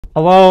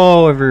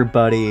Hello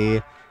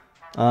everybody.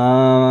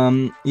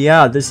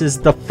 Yeah, this is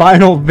the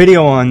final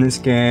video on this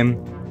game.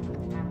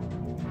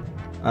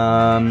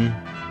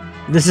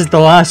 This is the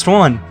last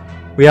one.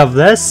 We have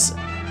this,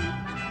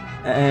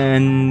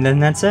 and then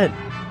that's it.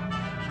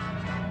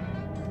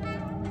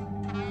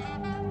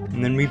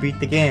 And then we beat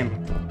the game.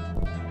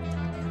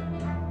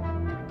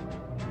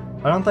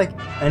 I don't think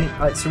any,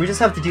 so we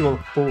just have to deal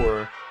with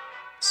 4.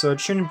 So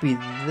it shouldn't be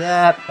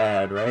that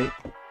bad, right?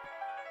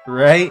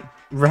 Right?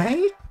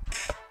 Right?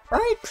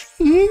 Right?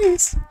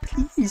 Please!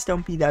 Please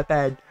don't be that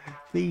bad.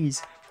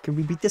 Please. Can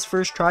we beat this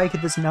first try?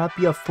 Could this not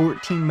be a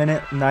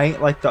 14-minute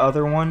night like the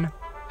other one?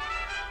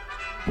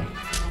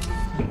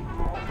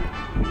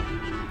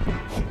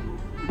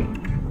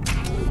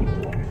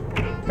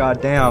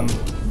 God damn.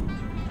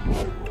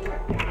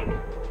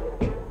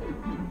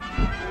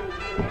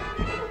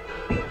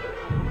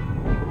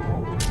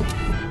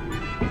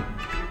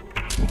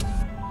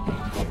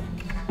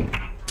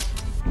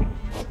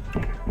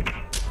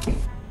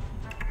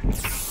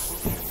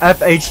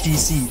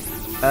 FHDC.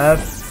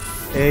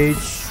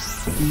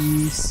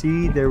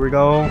 FHDC. There we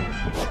go.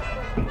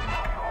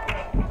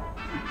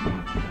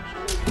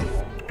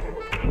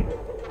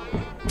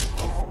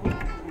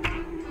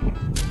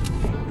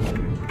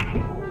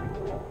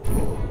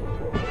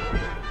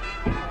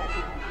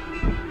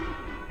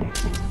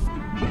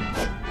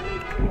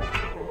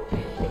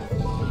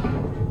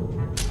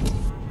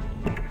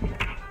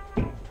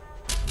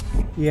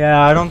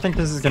 Yeah, I don't think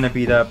this is gonna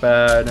be that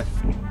bad.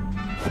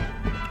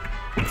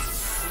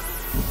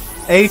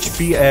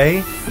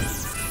 HBA.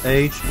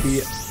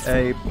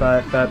 HBA,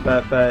 but.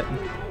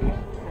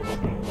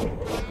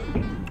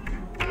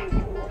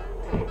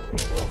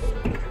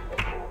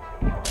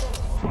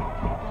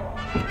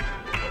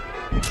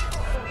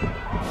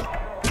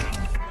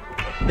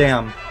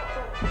 Damn.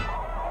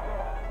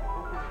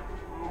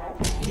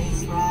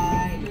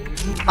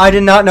 I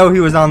did not know he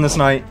was on this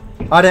night.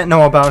 I didn't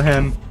know about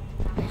him.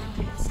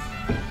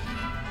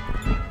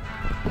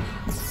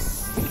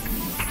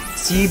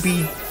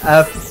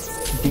 CBFB.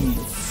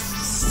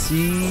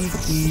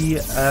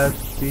 CBFB.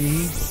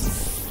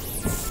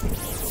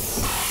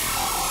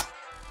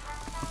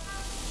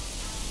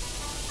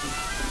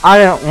 I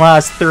didn't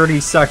last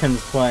 30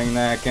 seconds playing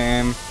that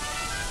game.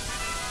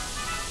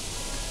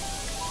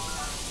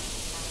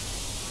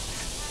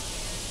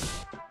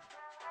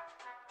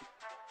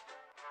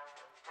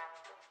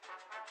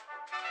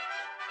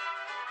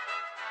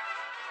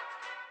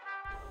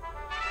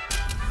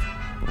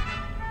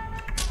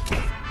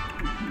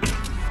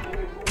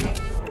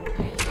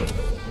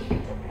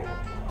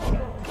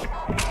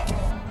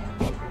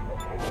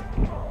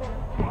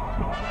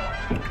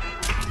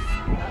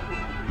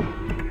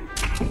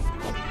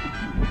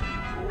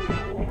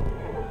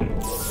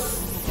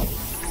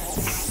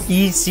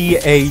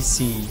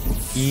 ECAC.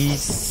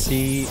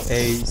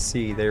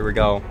 ECAC. There we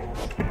go.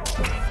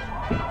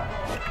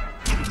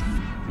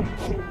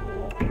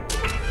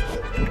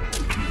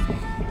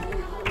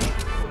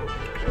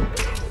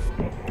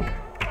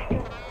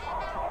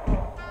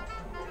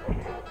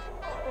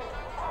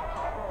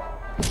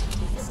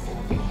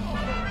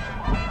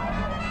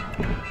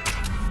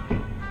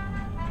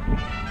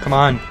 Come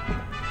on.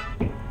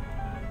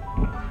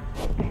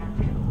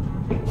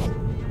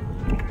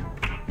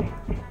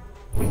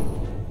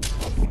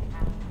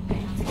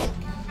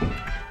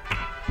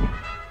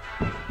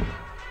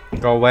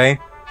 Go away.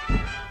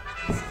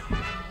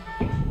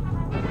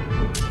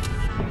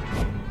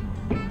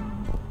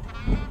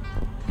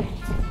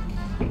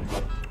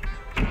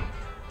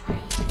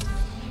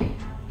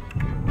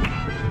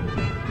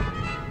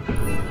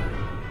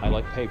 I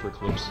like paper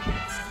clips.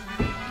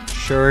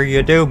 Sure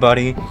you do,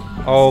 buddy.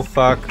 Oh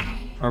fuck.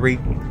 Are we...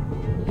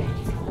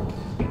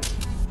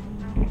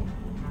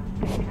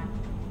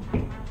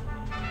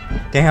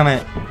 Damn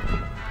it.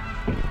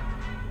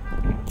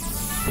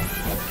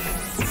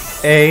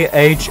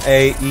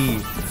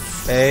 AHAE.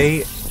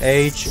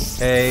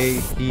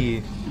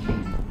 AHAE.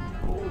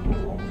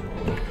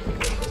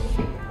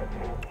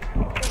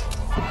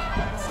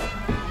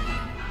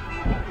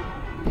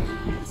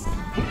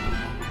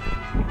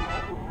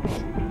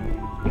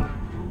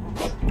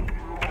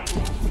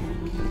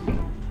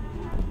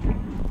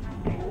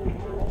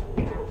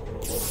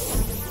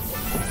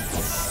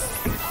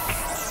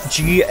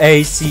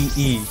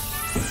 GACE.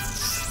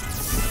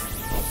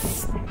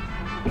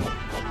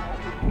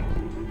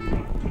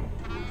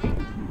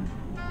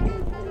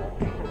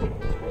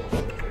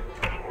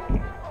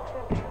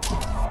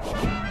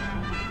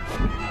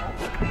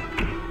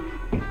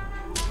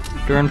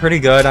 Doing pretty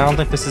good. I don't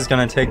think this is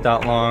gonna take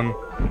that long.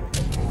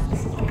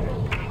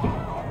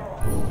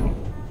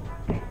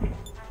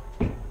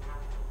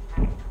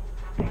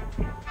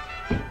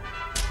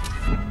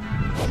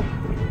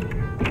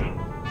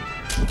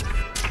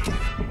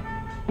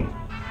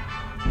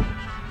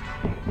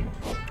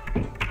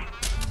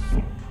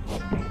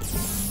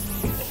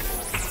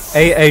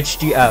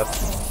 AHDF.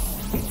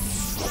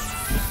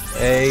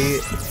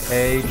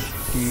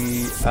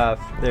 AHDF.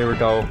 There we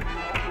go.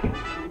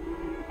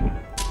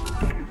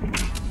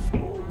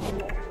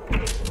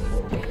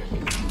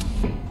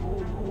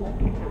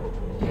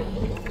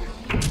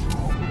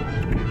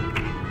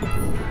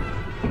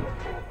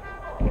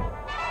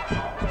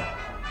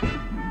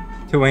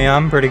 2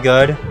 a.m. Pretty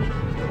good.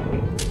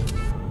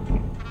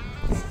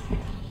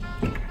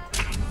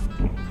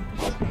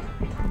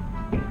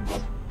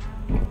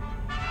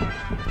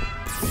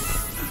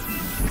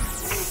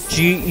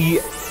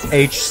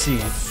 GEHC.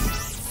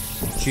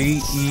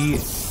 GEHC.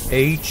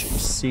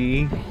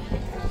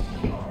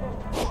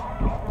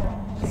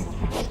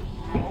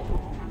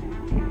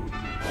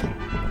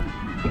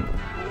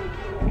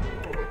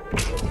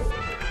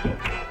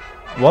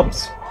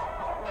 Whoops.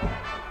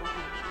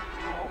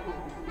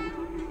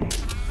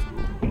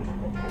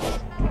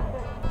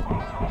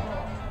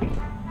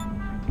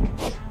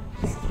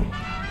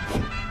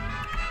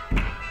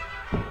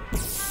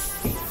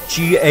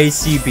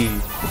 GACB.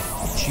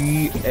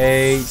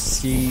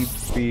 GACB.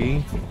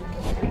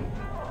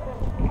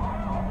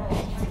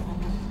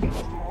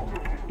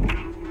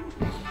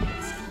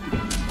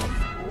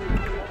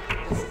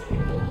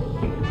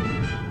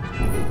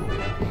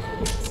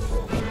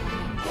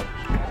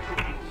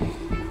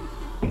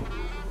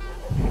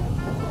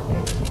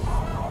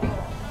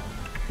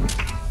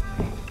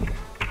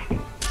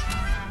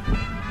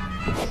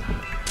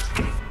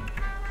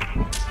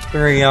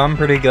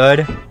 Pretty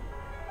good.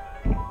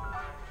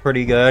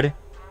 Pretty good.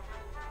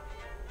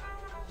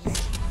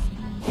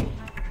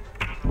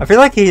 I feel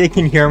like he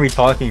can hear me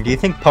talking. Do you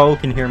think Poe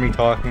can hear me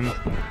talking?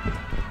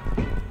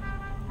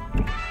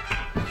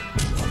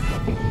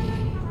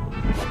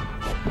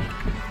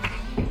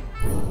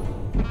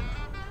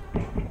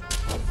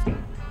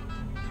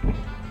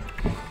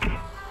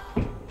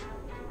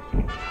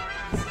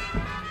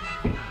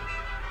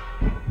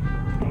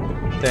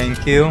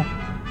 Thank you.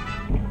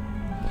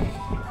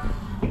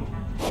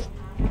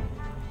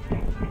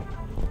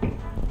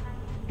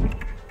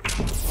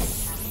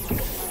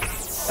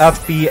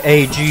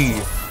 FBAG.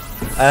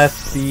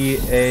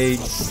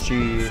 FBAG.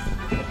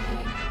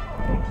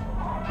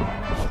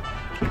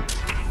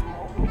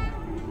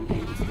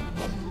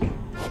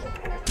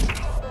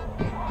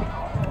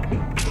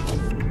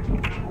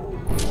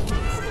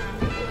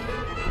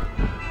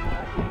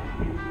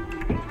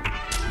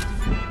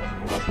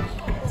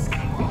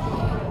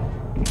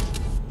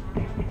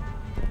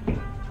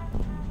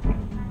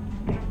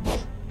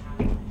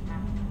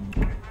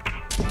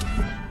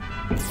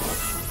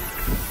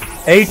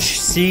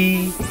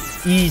 HCEC.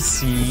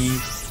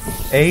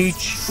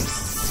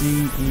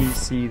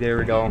 HCEC. There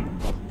we go.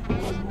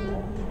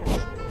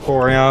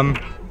 4 a.m.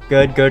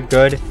 Good, good,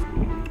 good.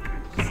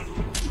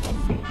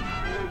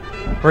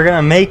 We're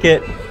gonna make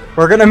it.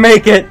 We're gonna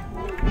make it.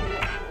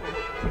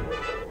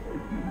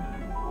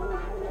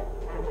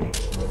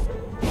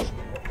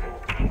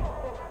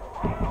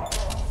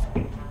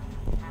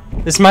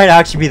 This might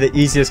actually be the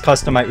easiest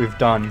customite we've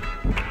done.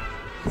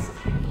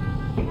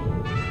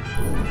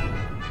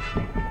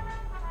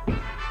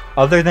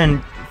 Other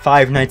than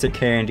Five Nights at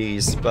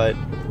Candy's, but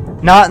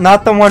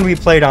not the one we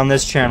played on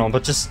this channel,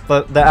 but just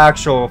the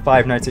actual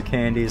Five Nights at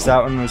Candy's.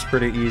 That one was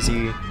pretty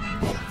easy.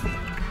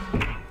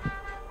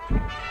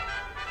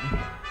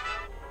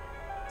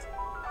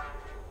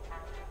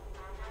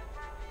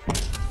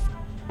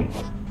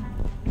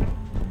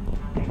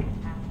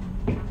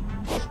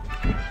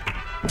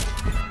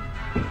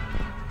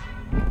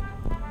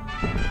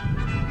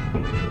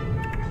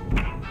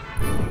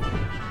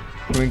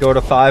 Can we go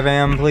to 5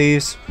 a.m.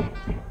 please?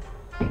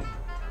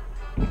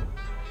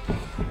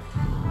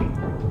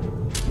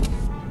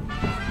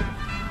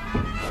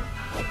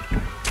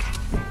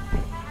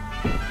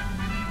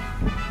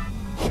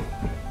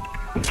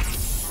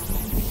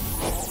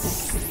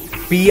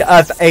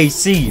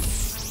 BFAC.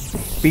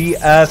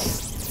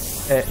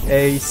 BFAC.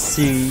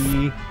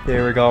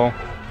 There we go.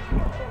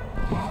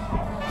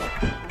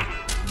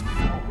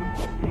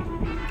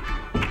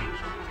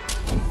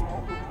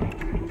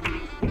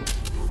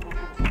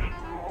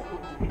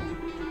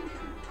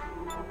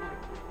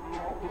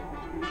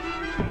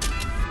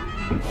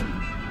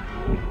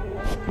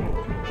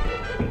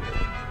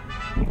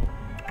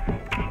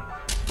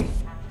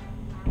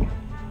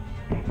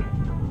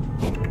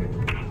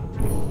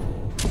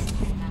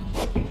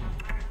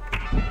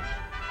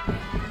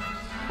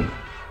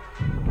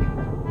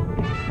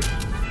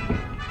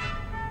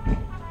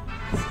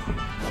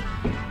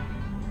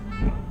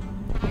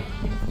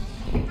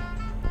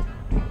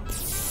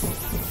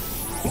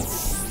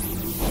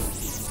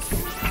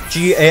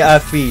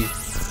 GAFB.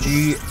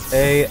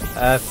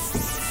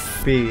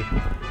 GAFB.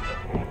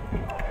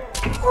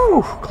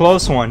 Whew,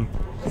 close one.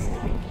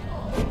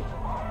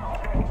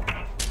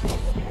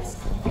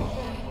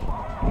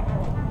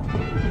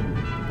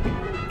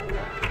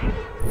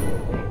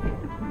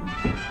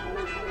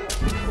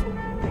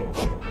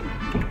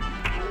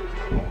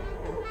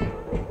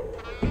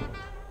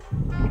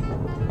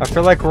 I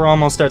feel like we're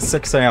almost at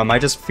 6 a.m. I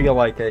just feel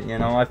like it, you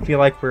know? I feel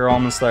like we're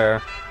almost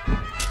there.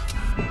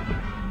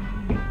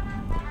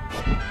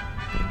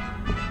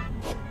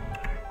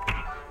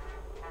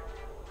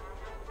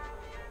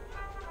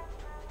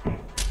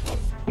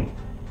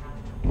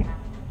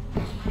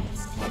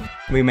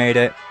 We made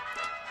it.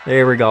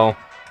 There we go.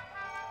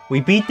 We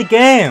beat the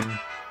game!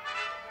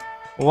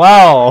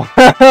 Wow!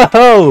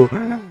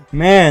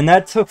 Man,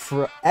 that took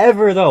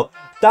forever though.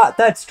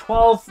 That's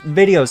 12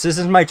 videos. This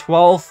is my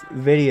 12th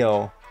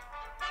video.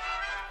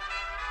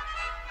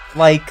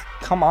 Like,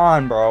 come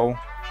on, bro.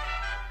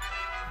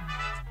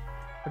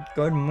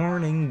 Good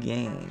morning,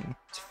 gang.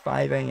 It's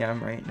 5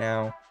 a.m. right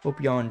now.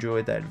 Hope y'all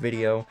enjoyed that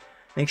video.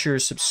 Make sure to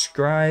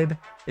subscribe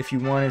if you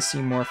want to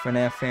see more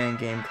FNAF fan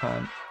game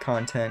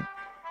content.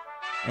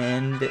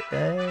 And,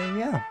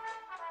 yeah.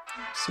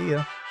 See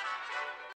ya.